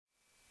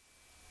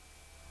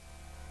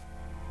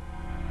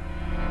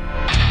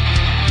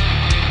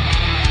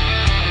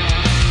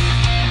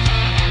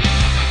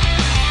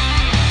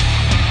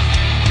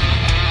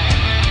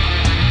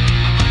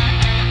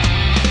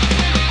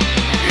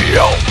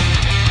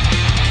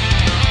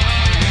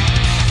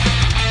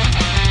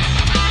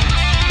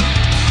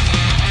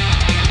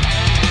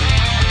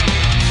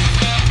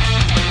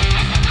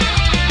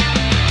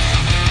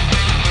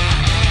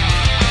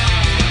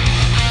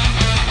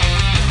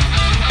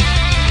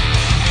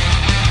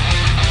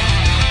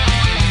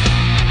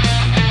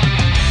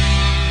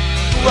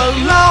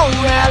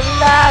alone at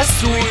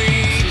last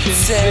we can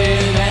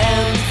sit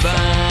and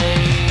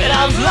find. And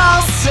I've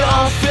lost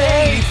all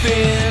faith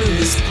in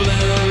this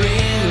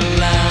blurring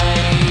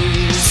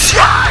line.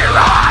 Sky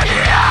right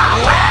here,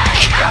 we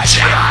can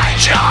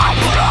change our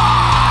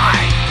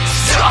blind.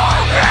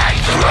 Storming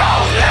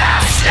through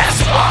this is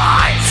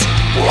what's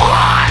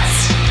right.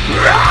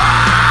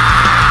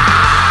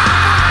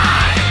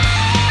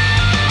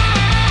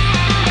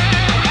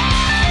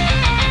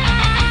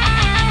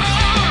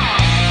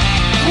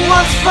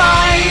 One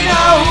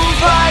final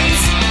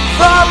fight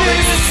for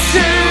this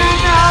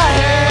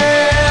tonight.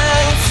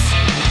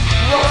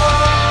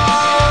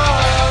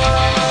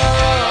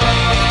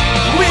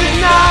 With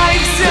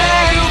knives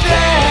and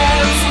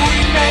pens we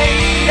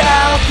made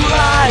our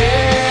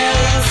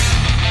plans.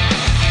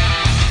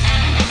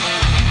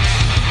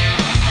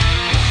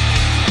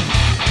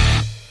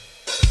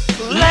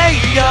 Lay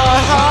your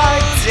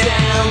heart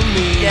down,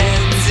 the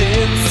end's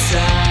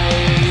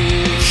inside.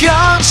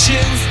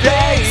 Conscience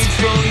begs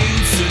for you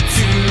to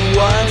do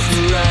what's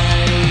right.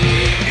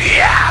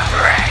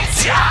 Every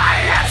day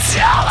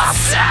until I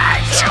say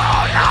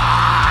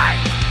tonight,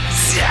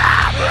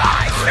 step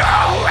right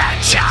through and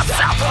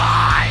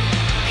justify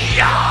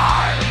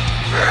your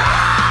right.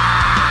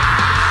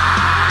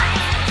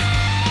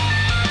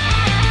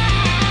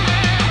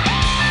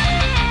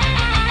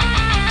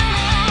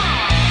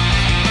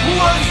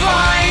 One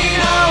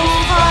final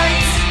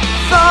fight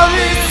for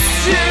this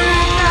tonight.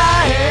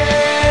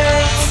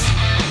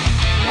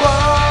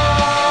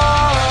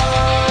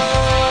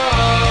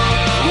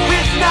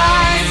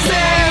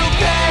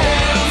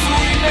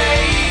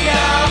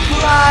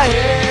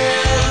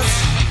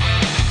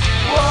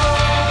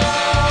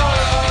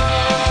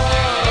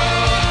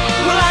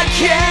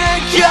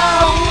 Can't go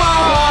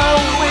on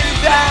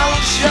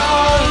without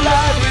your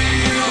love.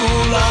 You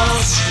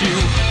lost, you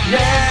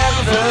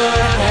never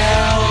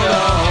held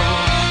on.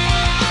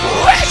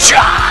 We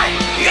tried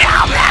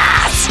our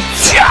best,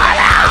 turn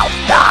out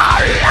the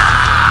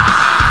light.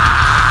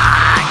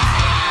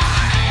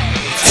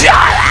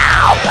 Turn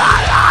out the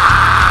light.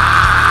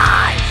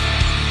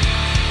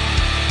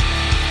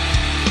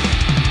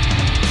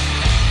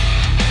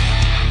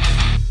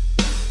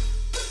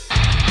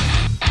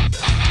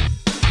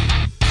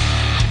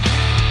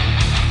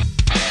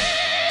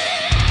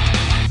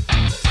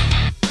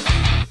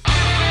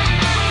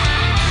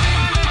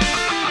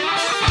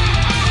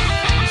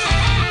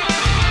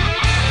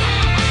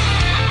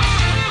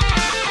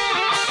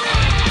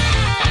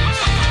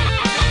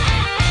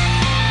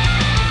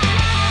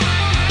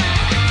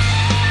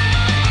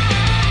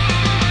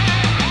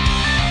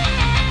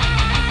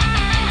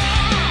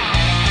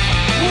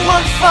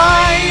 One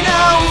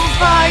final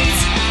fight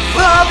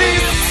for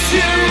this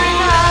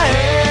tonight.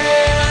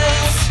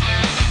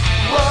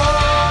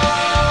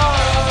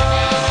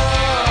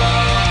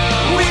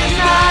 With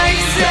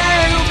knives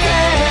and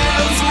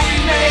pens we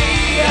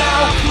made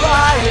our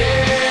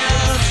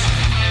plans.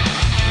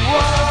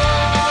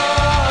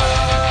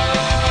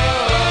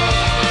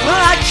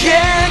 I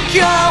can't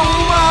go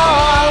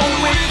on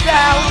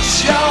without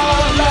your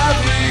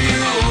love.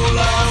 You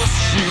lost,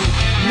 you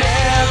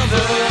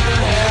never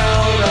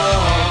held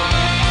on.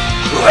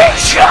 We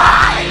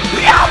tried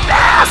our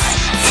best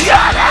to